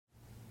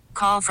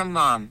call from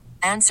mom.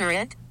 Answer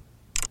it.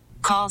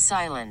 Call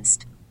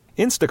silenced.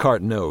 Instacart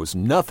knows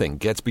nothing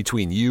gets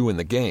between you and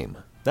the game.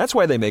 That's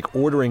why they make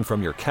ordering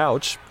from your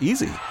couch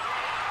easy.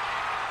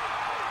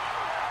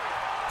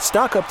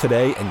 Stock up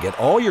today and get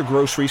all your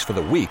groceries for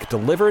the week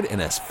delivered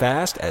in as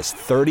fast as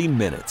 30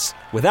 minutes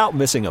without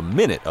missing a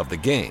minute of the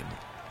game.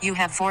 You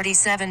have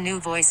 47 new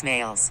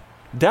voicemails.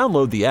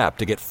 Download the app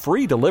to get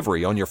free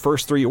delivery on your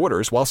first 3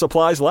 orders while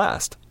supplies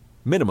last.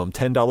 Minimum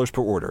 $10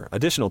 per order.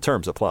 Additional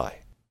terms apply.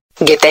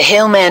 Get the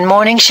Hillman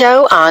Morning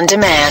Show on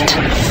demand.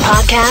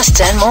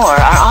 Podcasts and more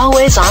are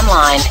always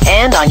online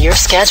and on your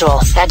schedule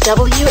at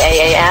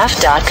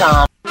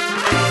WAAF.com.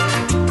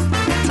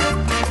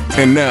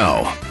 And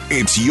now,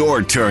 it's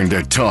your turn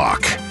to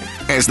talk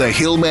as the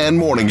Hillman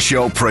Morning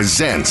Show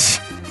presents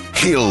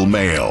Hill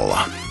Mail.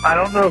 I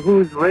don't know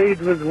whose rage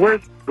was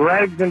worse,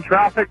 Greg's in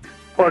traffic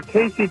or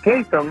Casey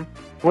Kasem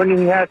when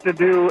he had to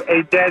do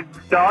a dead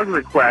dog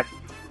request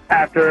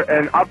after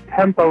an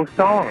up-tempo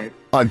song.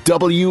 On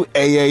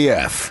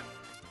WAAF.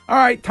 All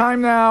right, time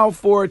now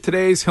for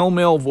today's Hill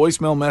Mail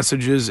voicemail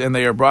messages, and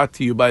they are brought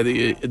to you by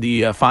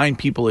the fine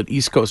people at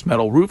East Coast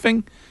Metal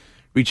Roofing.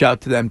 Reach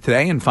out to them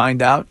today and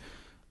find out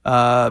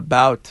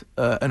about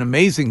an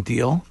amazing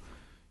deal.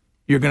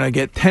 You're going to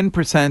get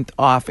 10%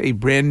 off a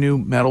brand new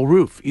metal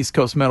roof.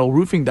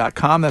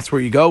 EastCoastMetalRoofing.com. That's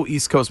where you go,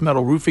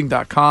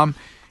 EastCoastMetalRoofing.com.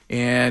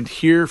 And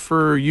here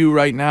for you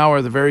right now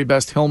are the very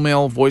best Hill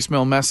Mail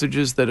voicemail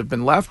messages that have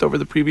been left over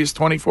the previous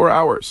 24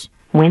 hours.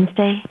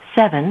 Wednesday,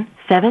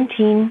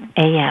 7:17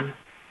 a.m.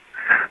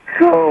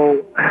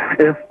 So,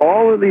 if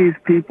all of these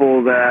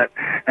people that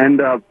end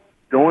up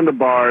going to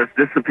bars,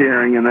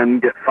 disappearing, and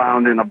then get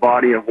found in a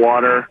body of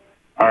water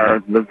are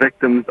the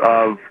victims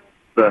of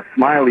the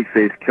smiley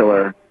face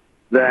killer,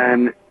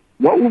 then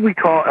what would we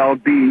call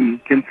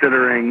LB,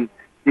 considering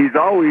he's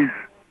always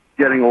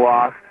getting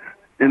lost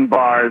in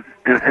bars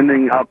and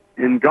ending up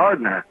in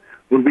Gardner?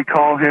 Would we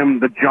call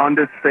him the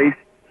jaundice-faced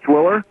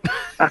Swiller?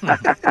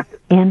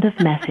 End of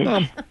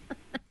message.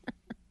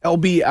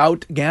 LB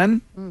out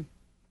again.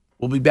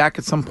 We'll be back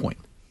at some point.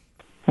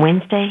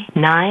 Wednesday,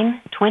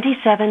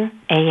 9:27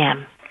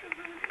 a.m.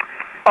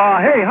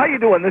 Hey, how you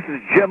doing? This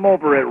is Jim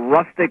over at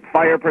Rustic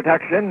Fire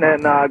Protection.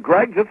 And,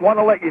 Greg, just want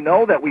to let you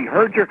know that we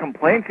heard your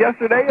complaints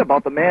yesterday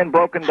about the man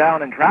broken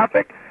down in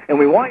traffic. And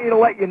we want you to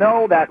let you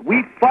know that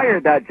we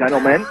fired that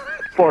gentleman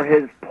for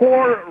his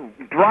poor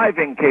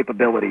driving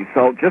capabilities.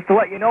 So just to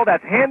let you know,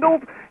 that's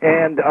handled,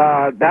 and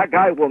that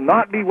guy will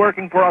not be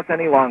working for us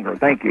any longer.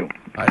 Thank you.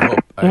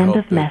 End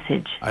of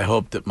message. I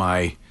hope that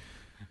my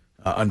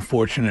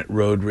unfortunate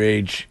road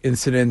rage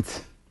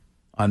incident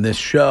on this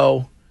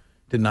show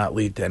did not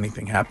lead to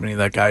anything happening to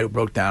that guy who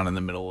broke down in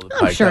the middle of the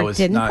pike. I'm sure that it was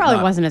didn't.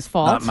 Probably wasn't his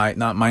fault.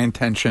 Not my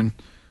intention.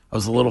 I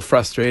was a little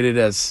frustrated,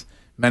 as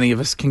many of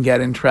us can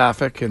get in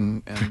traffic,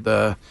 and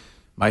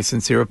my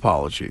sincere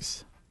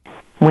apologies.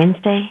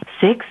 Wednesday,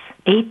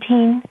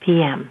 6:18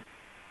 p.m.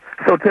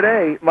 So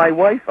today, my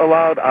wife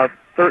allowed our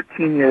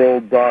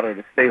 13-year-old daughter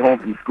to stay home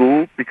from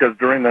school because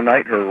during the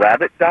night her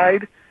rabbit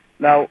died.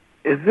 Now,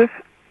 is this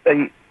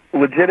a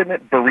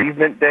legitimate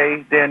bereavement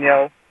day,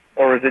 Danielle,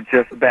 or is it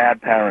just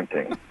bad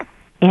parenting?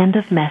 End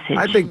of message.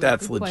 I think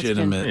that's Good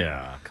legitimate. question.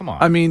 Yeah, come on.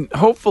 I mean,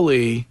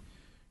 hopefully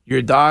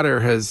your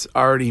daughter has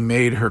already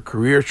made her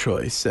career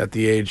choice at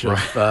the age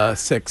of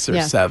 6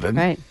 or 7.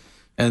 Right.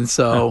 And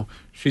so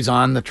she's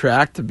on the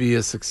track to be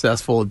a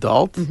successful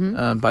adult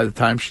by the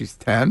time she's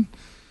 10.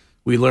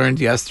 We learned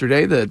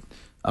yesterday that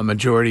a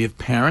majority of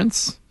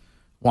parents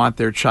want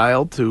their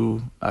child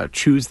to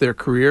choose their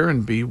career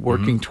and be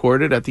working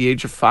toward it at the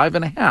age of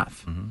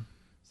 5.5.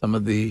 Some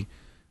of the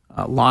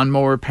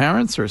lawnmower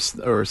parents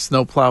or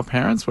snowplow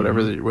parents,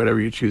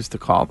 whatever you choose to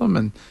call them.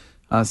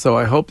 And so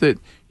I hope that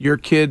your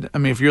kid, I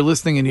mean, if you're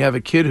listening and you have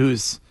a kid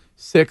who's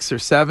 6 or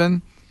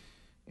 7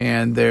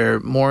 and they're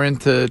more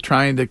into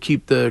trying to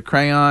keep the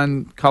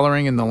crayon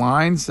coloring in the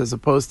lines as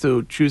opposed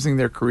to choosing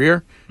their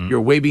career,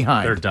 you're way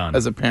behind. They're done.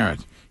 As a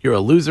parent. You're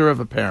a loser of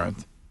a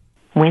parent.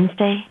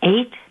 Wednesday,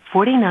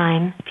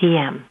 8:49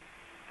 p.m.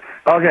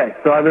 Okay,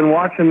 so I've been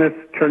watching this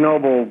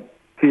Chernobyl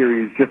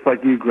series just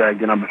like you,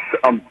 Greg, and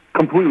I'm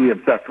completely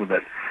obsessed with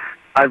it.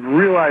 I've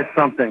realized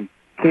something,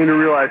 came to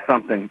realize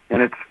something,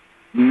 and it's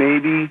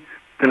maybe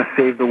going to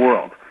save the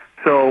world.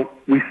 So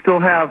we still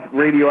have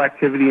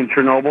radioactivity in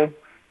Chernobyl.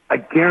 I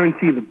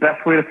guarantee the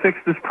best way to fix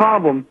this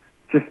problem,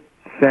 just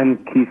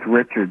send Keith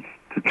Richards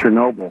to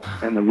Chernobyl,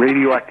 and the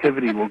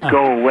radioactivity will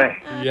go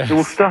away. Yes. It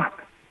will stop.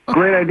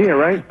 Great idea,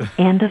 right?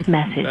 End of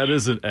message. That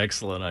is an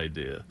excellent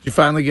idea. Did you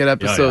finally get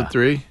episode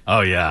 3? Oh,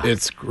 yeah.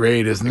 It's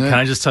great, isn't it? Can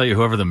I just tell you,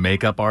 whoever the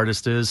makeup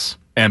artist is,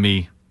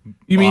 Emmy,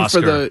 You mean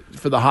Oscar.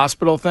 for the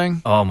hospital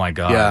thing? Oh, my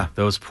God. Yeah.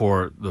 Those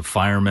the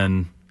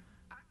firemen,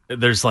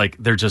 they're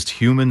just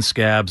human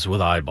scabs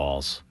with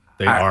eyeballs.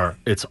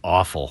 It's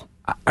awful.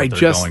 I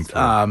just,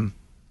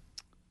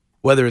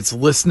 whether it's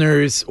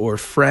listeners or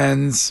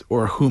friends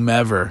or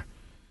whomever,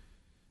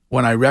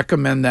 when I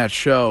recommend that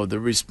show, the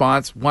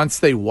response, once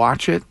they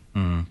watch it,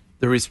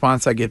 the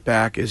response I get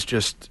back is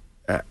just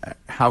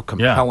how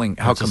compelling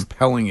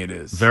it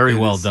is. Very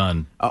well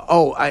done.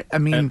 I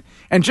mean,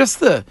 and just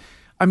the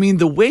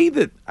way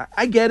that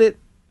I get it,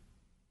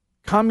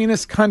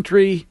 communist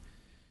country,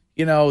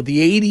 the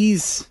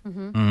 80s,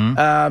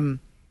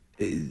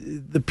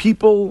 the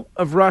people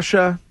of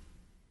Russia,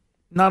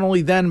 not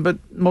only then, but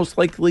most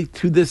likely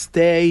to this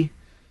day,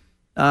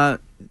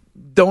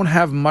 don't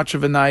have much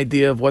of an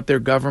idea of what their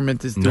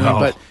government is doing.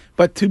 No.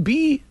 But to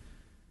be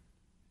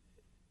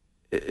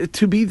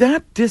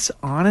that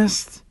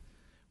dishonest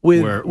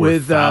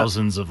with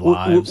thousands of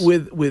lives,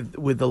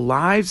 with the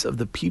lives of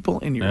the people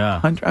in your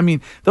country. I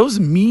mean, those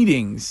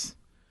meetings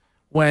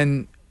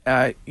when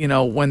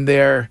when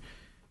they're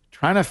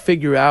trying to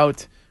figure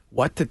out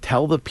what to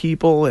tell the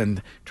people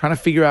and trying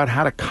to figure out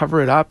how to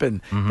cover it up,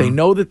 and they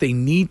know that they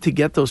need to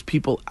get those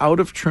people out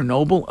of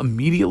Chernobyl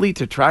immediately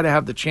to try to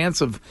have the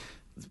chance of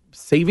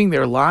saving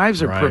their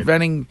lives or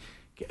preventing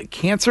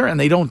cancer, and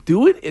they don't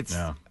do it. It's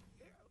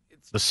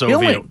the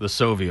chilling.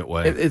 Soviet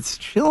way. It's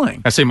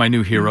chilling. I say my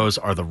new heroes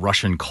are the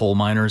Russian coal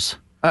miners.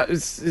 Why?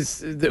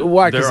 The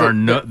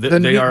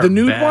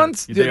nude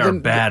ones? They are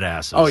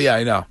badasses. Oh yeah,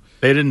 I know.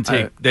 They didn't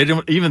take. They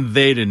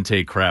didn't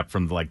take crap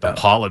from the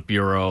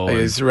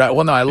Politburo.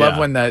 Well, no, I love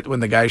when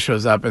the guy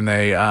shows up and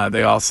they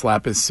all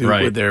slap his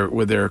suit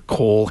with their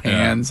coal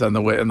hands on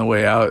the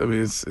way out. I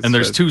mean, and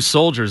there's two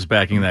soldiers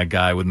backing that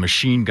guy with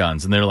machine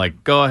guns, and they're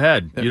like, "Go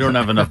ahead, you don't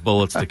have enough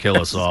bullets to kill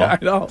us all. I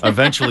know.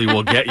 Eventually,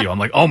 we'll get you." I'm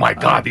like, "Oh my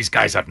god, these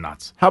guys have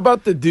nuts." How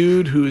about the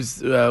dude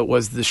who's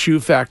was the shoe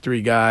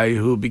factory guy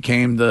who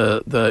became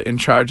the in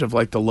charge of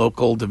like the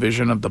local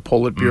division of the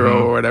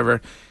Politburo or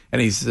whatever? And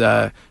he's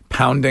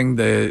pounding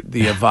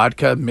the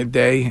vodka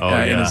midday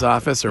in his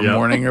office or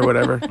morning or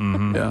whatever.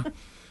 Yeah.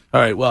 All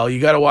right. Well,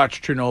 you got to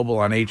watch Chernobyl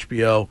on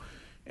HBO,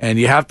 and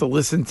you have to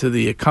listen to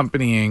the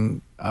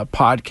accompanying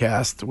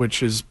podcast,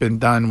 which has been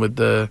done with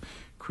the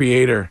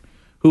creator,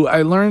 who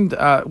I learned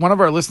one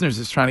of our listeners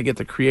is trying to get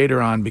the creator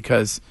on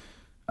because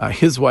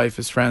his wife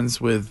is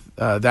friends with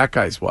that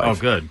guy's wife. Oh,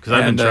 good, because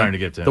I've been trying to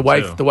get to him,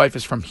 too. The wife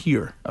is from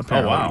here,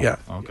 apparently. Oh, wow. Yeah.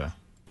 Okay.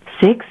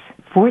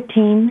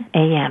 6:14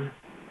 a.m.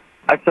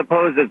 I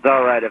suppose it's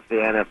all right if the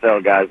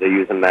NFL guys are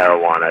using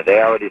marijuana. They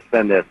already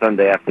spend their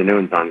Sunday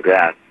afternoons on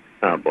grass.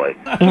 Oh, boy.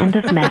 End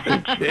of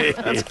message.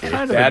 That's kind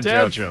of a dad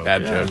joke.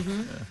 Bad joke.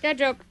 Dad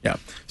joke. Yeah.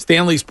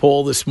 Stanley's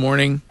poll this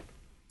morning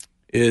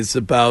is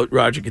about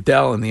Roger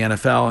Goodell and the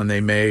NFL, and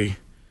they may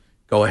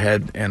go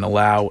ahead and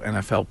allow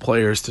NFL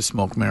players to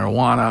smoke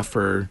marijuana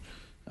for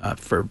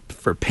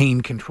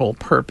pain control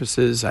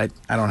purposes. I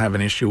don't have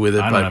an issue with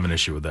it. I don't have an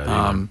issue with that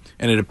either.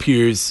 And it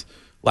appears,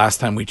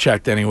 last time we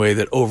checked anyway,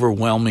 that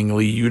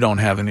overwhelmingly you don't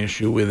have an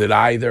issue with it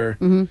either.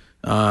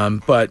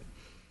 But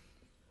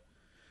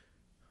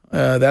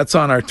that's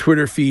on our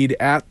Twitter feed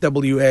at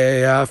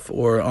WAAF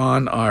or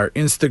on our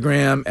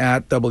Instagram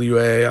at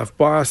WAAF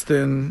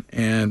Boston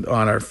and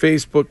on our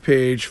Facebook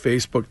page,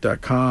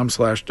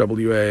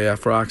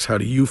 facebook.com/WAAF Rocks. How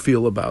do you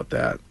feel about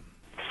that?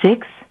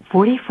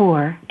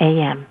 6:44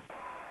 a.m.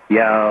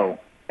 Yo,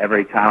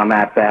 every time I'm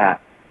at bat,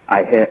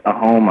 I hit a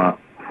homer.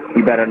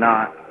 You better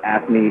not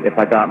ask me if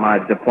I got my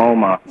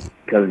diploma,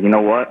 because you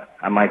know what?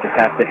 I might just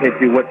have to hit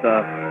you with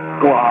the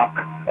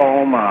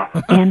Glock-oma.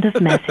 End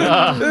of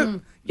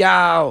message.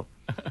 Yow.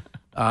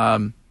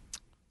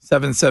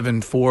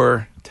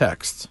 774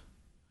 text.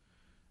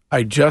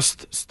 I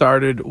just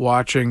started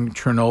watching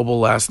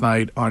Chernobyl last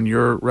night on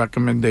your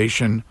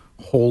recommendation,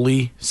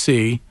 Holy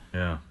See.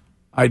 Yeah.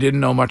 I didn't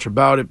know much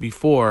about it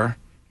before,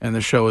 and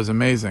the show is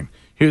amazing.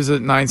 Here's a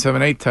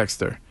 978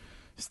 texter.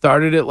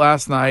 Started it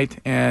last night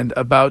and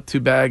about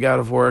to bag out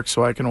of work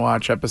so I can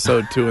watch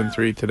episode 2 and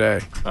 3 today.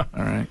 All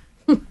right.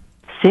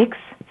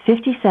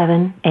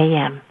 6:57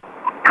 a.m.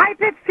 Hi,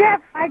 it's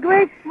Jeff. I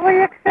gracefully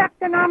accept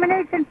the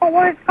nomination for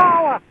worst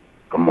caller.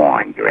 Come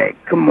on, Greg.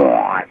 Come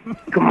on.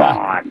 Come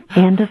on.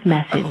 End of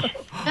message.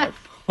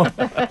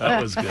 That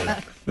was good.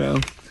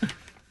 Well,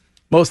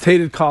 most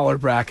hated caller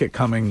bracket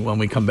coming when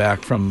we come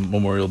back from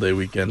Memorial Day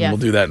weekend. Yes. We'll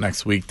do that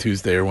next week,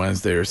 Tuesday or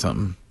Wednesday or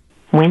something.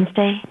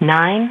 Wednesday,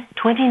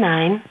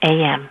 9:29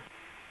 a.m.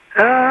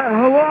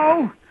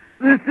 Hello?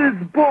 This is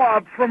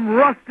Bob from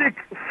Rustic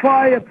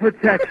Fire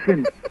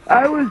Protection.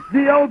 I was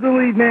the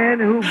elderly man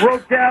who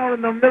broke down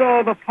in the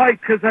middle of the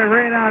pipe because I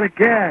ran out of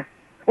gas.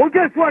 Well,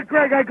 guess what,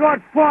 Greg? I got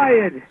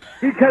fired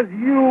because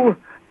you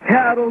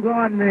tattled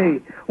on me.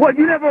 What,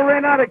 you never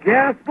ran out of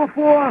gas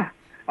before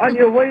on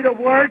your way to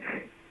work?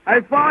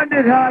 I find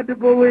it hard to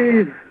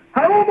believe.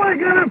 How am I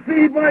going to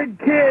feed my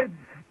kids?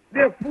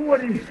 They're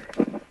 40.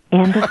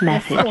 End of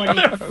message.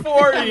 40.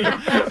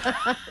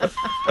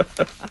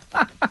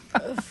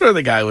 Sure,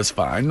 the guy was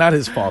fine. Not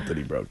his fault that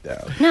he broke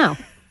down. No.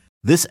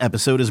 This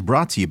episode is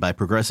brought to you by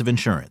Progressive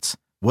Insurance.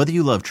 Whether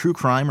you love true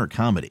crime or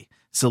comedy,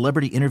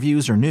 celebrity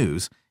interviews or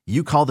news,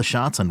 you call the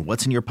shots on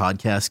what's in your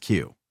podcast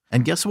queue.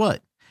 And guess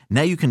what?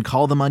 Now you can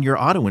call them on your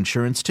auto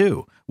insurance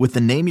too with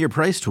the Name Your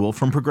Price tool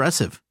from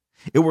Progressive.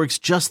 It works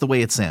just the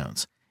way it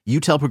sounds. You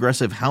tell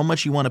Progressive how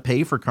much you want to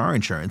pay for car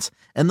insurance,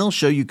 and they'll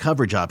show you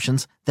coverage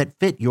options that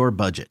fit your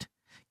budget.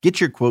 Get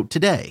your quote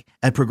today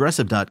at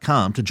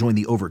Progressive.com to join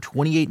the over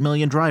 28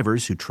 million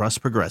drivers who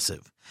trust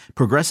Progressive.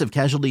 Progressive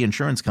Casualty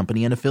Insurance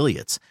Company and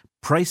Affiliates.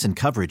 Price and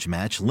coverage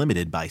match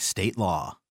limited by state law.